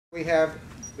We have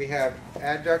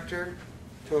adductor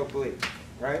to oblique,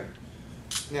 right?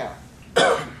 Now,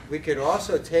 we could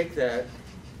also take that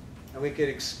and we could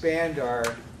expand our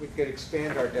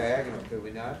diagonal, could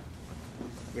we not?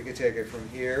 We could take it from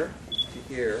here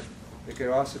to here. We could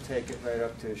also take it right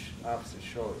up to opposite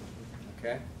shoulder,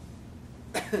 okay?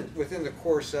 Within the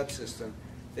core subsystem,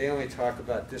 they only talk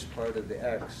about this part of the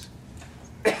X.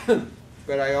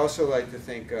 But I also like to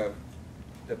think of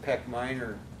the pec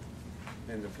minor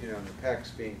and the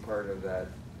pecs being part of that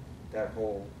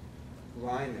whole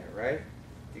line there, right?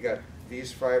 You got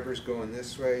these fibers going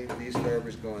this way, these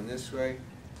fibers going this way,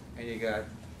 and you got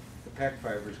the pec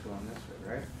fibers going this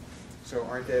way, right? So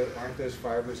aren't those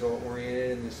fibers all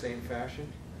oriented in the same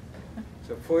fashion?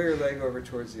 So pull your leg over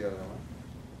towards the other one.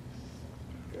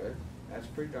 Good. That's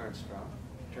pretty darn strong.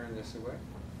 Turn this away.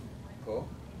 Pull.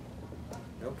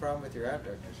 No problem with your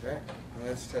abductors, right? Well,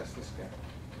 let's test this guy.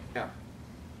 Now,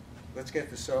 let's get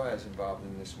the psoas involved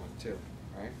in this one too,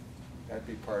 right? That'd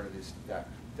be part of this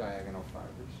diagonal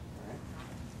fibers, right?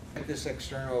 Get this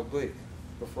external oblique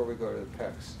before we go to the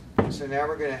pecs. So now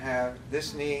we're going to have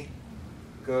this knee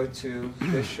go to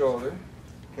this shoulder,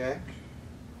 okay,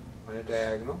 on a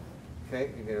diagonal.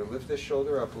 Okay, you're going to lift this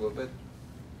shoulder up a little bit,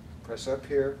 press up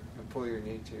here, and pull your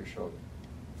knee to your shoulder.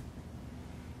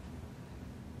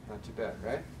 Not too bad,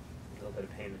 right? A little bit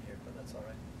of pain in here, but that's all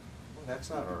right. Well, that's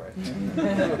not all right.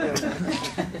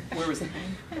 Where was it?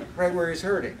 Right where he's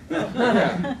hurting.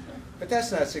 Yeah. But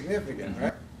that's not significant,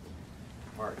 right?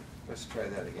 All right, let's try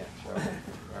that again, shall we? All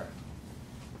right.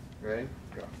 Ready?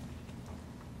 Go.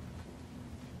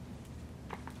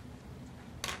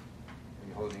 Are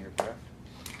you holding your breath?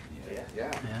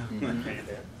 Yeah.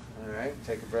 All right,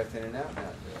 take a breath in and out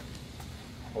now.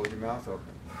 Hold your mouth open.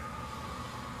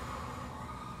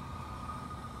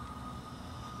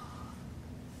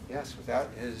 Yes,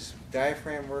 without his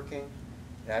diaphragm working,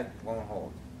 that won't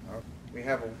hold. We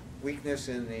have a weakness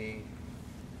in the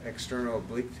external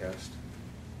oblique test,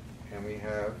 and we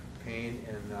have pain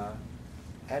in the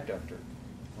adductor.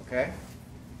 Okay?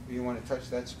 You want to touch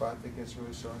that spot that gets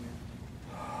really sore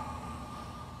here?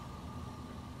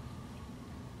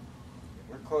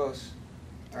 We're close.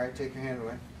 All right, take your hand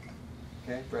away.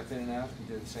 Okay, breath in and out, and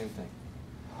do the same thing.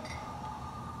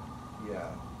 Yeah,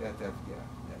 yeah.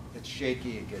 It's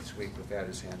shaky, it gets weak without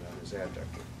his hand on his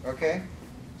adductor. Okay?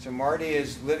 So Marty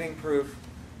is living proof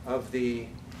of the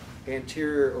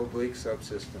anterior oblique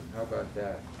subsystem. How about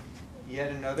that?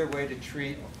 Yet another way to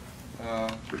treat a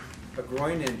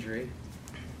groin injury.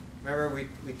 Remember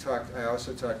I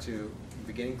also talked to in the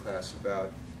beginning class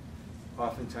about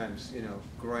oftentimes,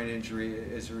 groin injury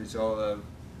is a result of,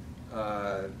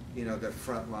 the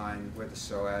front line where the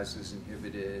psoas is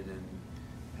inhibited and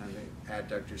the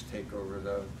adductors take over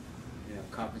the,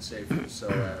 compensate for the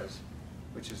psoas,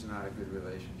 which is not a good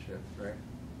relationship, right?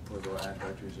 Poor little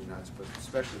adductors are not supposed to,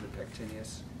 especially the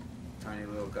pectineus, tiny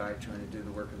little guy trying to do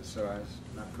the work of the psoas,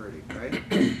 not pretty, right?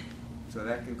 So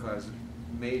that can cause a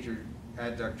major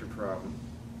adductor problem,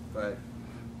 but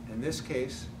in this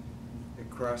case, it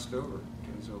crossed over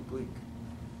to his oblique.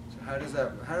 So how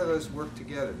do those work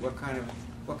together? What kind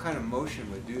of motion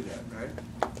would do that, right?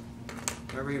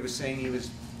 Remember he was saying he was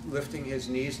lifting his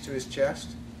knees to his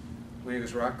chest when he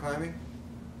was rock climbing,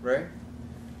 right?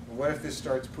 Well, what if this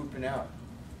starts pooping out?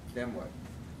 Then what,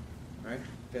 right?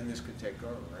 Then this could take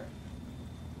over, right?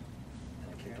 And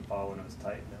I kicked the ball when it was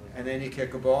tight. And then you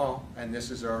kick a ball, and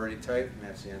this is already tight, and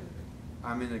that's the end of it.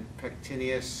 I'm in the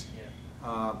pectineus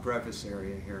brevis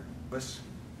area here.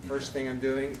 First thing I'm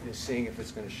doing is seeing if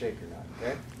it's going to shake or not,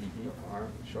 okay?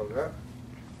 Arm, shoulder up,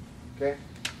 okay?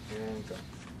 And go.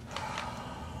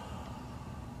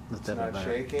 It's not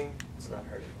shaking. It's not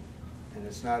hurting. And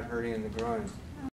it's not hurting in the groin.